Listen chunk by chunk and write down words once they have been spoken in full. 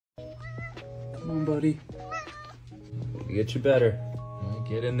Come on, buddy. We get you better.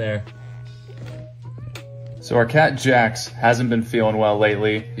 Get in there. So our cat Jax hasn't been feeling well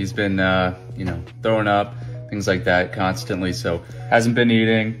lately. He's been, you know, throwing up, things like that constantly. So hasn't been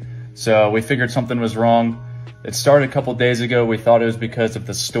eating. So we figured something was wrong. It started a couple days ago. We thought it was because of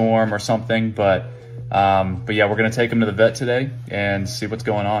the storm or something, but yeah, we're gonna take him to the vet today and see what's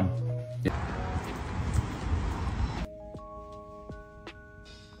going on.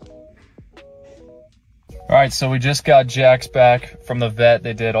 All right, so we just got Jax back from the vet.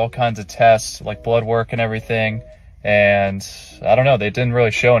 They did all kinds of tests, like blood work and everything. And I don't know, they didn't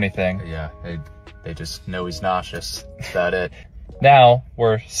really show anything. Yeah, they just know he's nauseous. That's about it. Now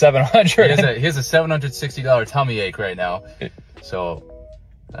we're 700. He has a $760 tummy ache right now. So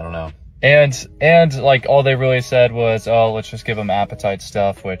I don't know. And like all they really said was, oh, let's just give him appetite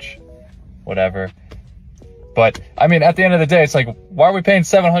stuff, which whatever. But I mean, at the end of the day, it's like, why are we paying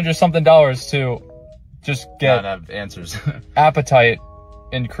 $700 something to just get answers? Appetite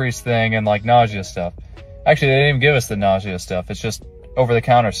increase thing and like nausea stuff. Actually, they didn't even give us the nausea stuff. It's just over the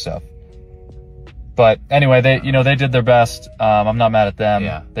counter stuff. But anyway, they did their best. I'm not mad at them.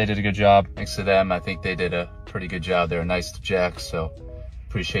 Yeah, they did a good job. Thanks to them, I think they did a pretty good job. They were nice to Jax, so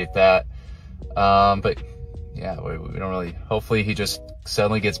appreciate that. But yeah, we don't really. Hopefully, he just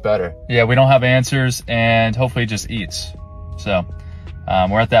suddenly gets better. Yeah, we don't have answers, and hopefully, he just eats. So.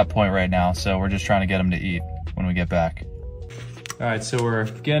 We're at that point right now, so we're just trying to get him to eat when we get back. All right, so we're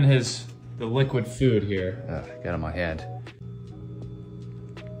getting the liquid food here. Got it in my hand.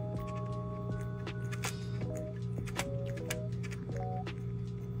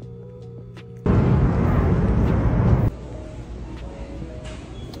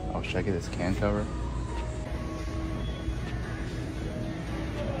 Oh, should I get this can cover?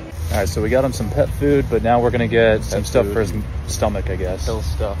 All right, so we got him some pet food, but now we're gonna get some stuff for his stomach, I guess. Pill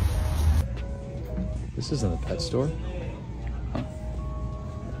stuff. This isn't a pet store. Huh?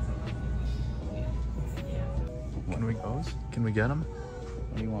 When we go, can we get them?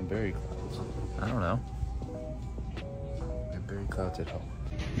 What do you want, berry clouds? I don't know. We have berry clouds at home.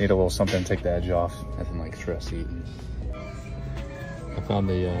 Need a little something to take the edge off. Nothing like stress eating. I found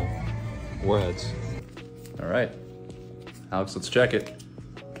the warheads. All right, Alex, let's check it.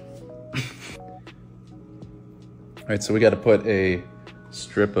 All right, so we got to put a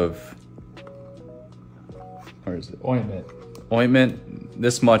strip of, where is it? Ointment. Ointment,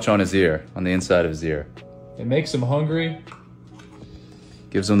 this much on his ear, on the inside of his ear. It makes him hungry.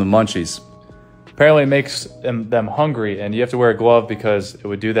 Gives him the munchies. Apparently it makes them hungry, and you have to wear a glove because it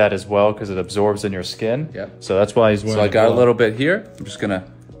would do that as well because it absorbs in your skin. Yep. So that's why he's wearing a glove. So I got a little bit here. I'm just gonna,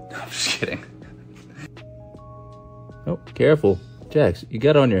 no, I'm just kidding. Oh, careful. Jax, you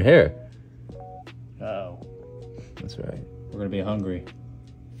got it on your hair. Uh-oh. That's right. We're gonna be hungry.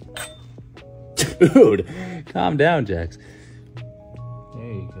 Dude, calm down, Jax.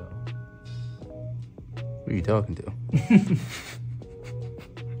 There you go. Who are you talking to?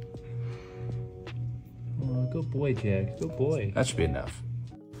 Oh, good boy, Jax. Good boy. That should be enough.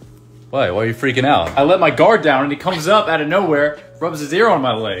 Why are you freaking out? I let my guard down and he comes up out of nowhere, rubs his ear on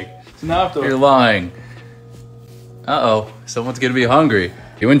my leg. So now I have to... You're lying. Uh-oh, someone's gonna be hungry.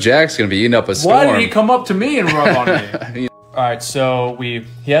 You and Jack's gonna be eating up a storm. Why did he come up to me and rub on me? All right, so he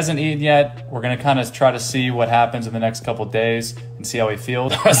hasn't eaten yet. We're gonna kind of try to see what happens in the next couple days and see how he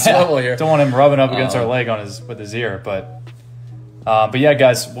feels. Don't want him rubbing up against our leg with his ear, but yeah,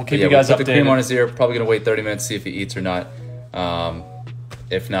 guys, we'll keep you guys updated. Put the cream on his ear. Probably gonna wait 30 minutes to see if he eats or not.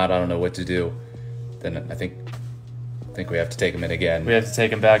 If not, I don't know what to do. Then I think we have to take him in again. We have to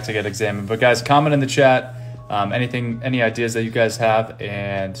take him back to get examined. But guys, comment in the chat. Any ideas that you guys have,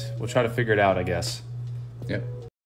 and we'll try to figure it out, I guess. Yep.